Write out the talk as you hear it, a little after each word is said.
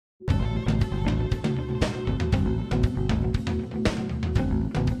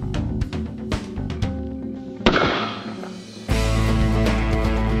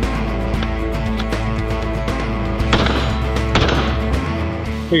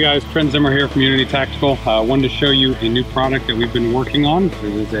Hey guys, Trent Zimmer here from Unity Tactical. Wanted to show you a new product that we've been working on. It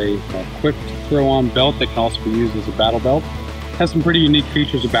is a quick throw-on belt that can also be used as a battle belt. It has some pretty unique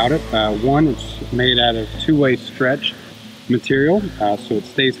features about it. One, it's made out of two-way stretch material, so it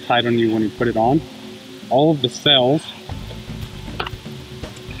stays tight on you when you put it on. All of the cells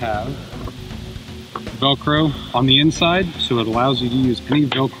have Velcro on the inside, so it allows you to use any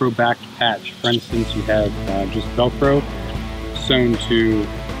Velcro backed patch. For instance, you have just Velcro sewn to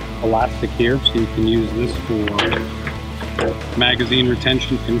elastic here, so you can use this for magazine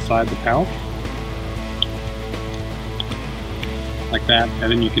retention inside the pouch, like that,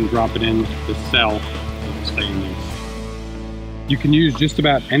 and then you can drop it in the cell that will stay in there. You can use just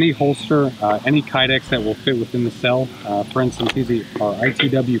about any holster, any Kydex that will fit within the cell. For instance, these are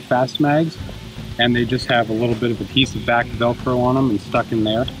ITW Fast Mags, and they just have a little bit of adhesive back Velcro on them and stuck in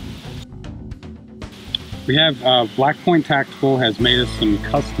there. We have Blackpoint Tactical has made us some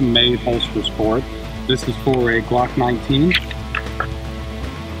custom-made holsters for it. This is for a Glock 19,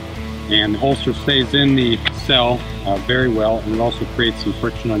 and the holster stays in the cell very well, and it also creates some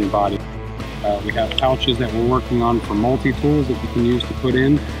friction on your body. We have pouches that we're working on for multi-tools that you can use to put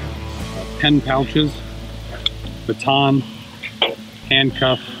in, pen pouches, baton,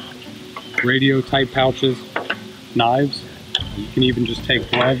 handcuff, radio type pouches, knives. You can even just take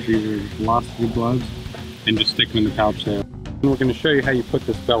gloves. These are velocity gloves, and just stick them in the pouch there. And we're going to show you how you put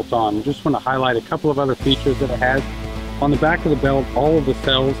this belt on. I just want to highlight a couple of other features that it has. On the back of the belt, all of the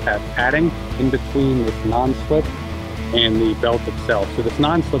cells have padding in between this non-slip and the belt itself. So this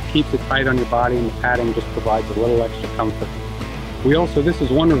non-slip keeps it tight on your body, and the padding just provides a little extra comfort. We also, this is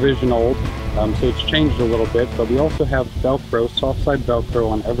one revision old, so it's changed a little bit, but we also have Velcro, soft side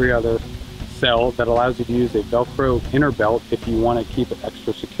Velcro on every other cell that allows you to use a Velcro inner belt if you want to keep it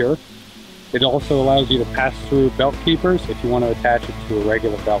extra secure. It also allows you to pass through belt keepers if you want to attach it to a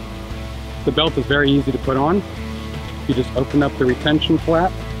regular belt. The belt is very easy to put on. You just open up the retention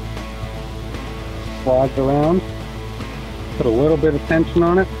flap, slide it around, put a little bit of tension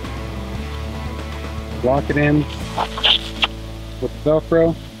on it, lock it in with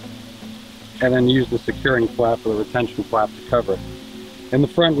Velcro, and then use the securing flap or the retention flap to cover it. In the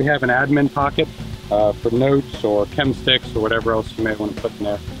front we have an admin pocket for notes or chem sticks or whatever else you may want to put in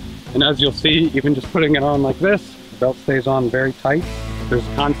there. And as you'll see, even just putting it on like this, the belt stays on very tight. There's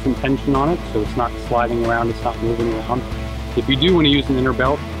constant tension on it, so it's not sliding around, it's not moving around. If you do want to use an inner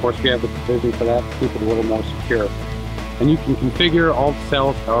belt, of course we have the provision for that to keep it a little more secure. And you can configure all the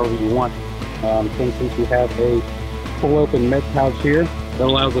cells however you want. For instance, we have a full open med pouch here that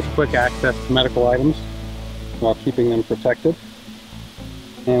allows us quick access to medical items while keeping them protected.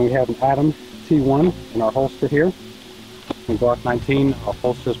 And we have an Atom T1 in our holster here. In Glock 19, our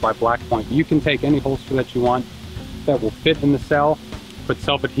holsters by Blackpoint. You can take any holster that you want that will fit in the cell, put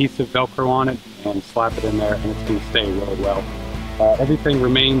self-adhesive Velcro on it, and slap it in there, and it's going to stay really well. Everything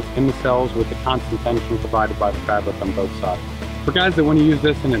remains in the cells with the constant tension provided by the fabric on both sides. For guys that want to use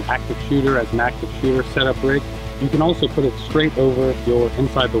this in an active shooter, as an active shooter setup rig, you can also put it straight over your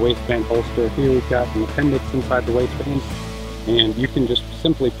inside the waistband holster. Here we've got an appendix inside the waistband, and you can just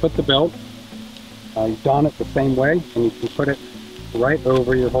simply put the belt, you don it the same way, and you can put it right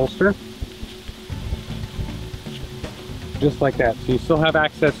over your holster, just like that. So you still have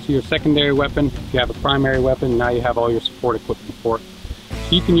access to your secondary weapon. If you have a primary weapon, now you have all your support equipment for it.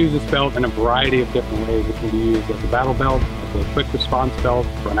 So you can use this belt in a variety of different ways. It can be used as a battle belt, as a quick response belt,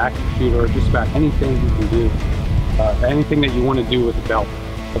 for an active shooter, just about anything you can do, anything that you want to do with the belt.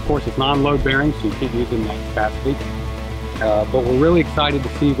 Of course, it's non-load bearing, so you can't use it in that capacity. But we're really excited to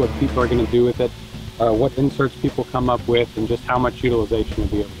see what people are going to do with it, what inserts people come up with, and just how much utilization you'll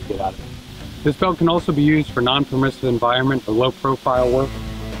be able to get out of it. This belt can also be used for non-permissive environment or low profile work.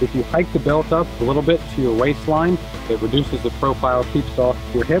 If you hike the belt up a little bit to your waistline, it reduces the profile, keeps off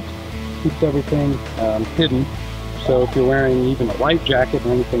your hips, keeps everything hidden. So if you're wearing even a light jacket or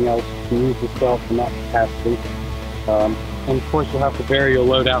anything else, you can use this belt in that capacity. And of course you'll have to vary your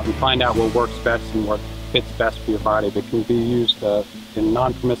loadout and find out what works best and what fits best for your body, but can be used in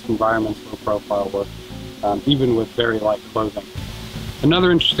non-permissive environments for profile work, even with very light clothing.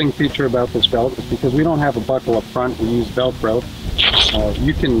 Another interesting feature about this belt is because we don't have a buckle up front, we use Velcro.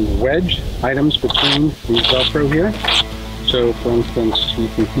 You can wedge items between these Velcro here. So for instance, you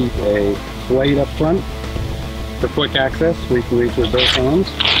can keep a blade up front for quick access where you can reach with both hands,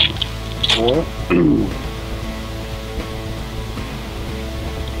 or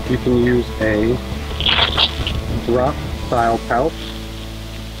you can use a drop style pouch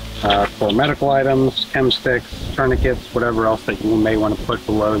for medical items, chem sticks, tourniquets, whatever else that you may want to put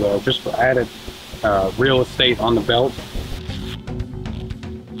below there, just for added real estate on the belt.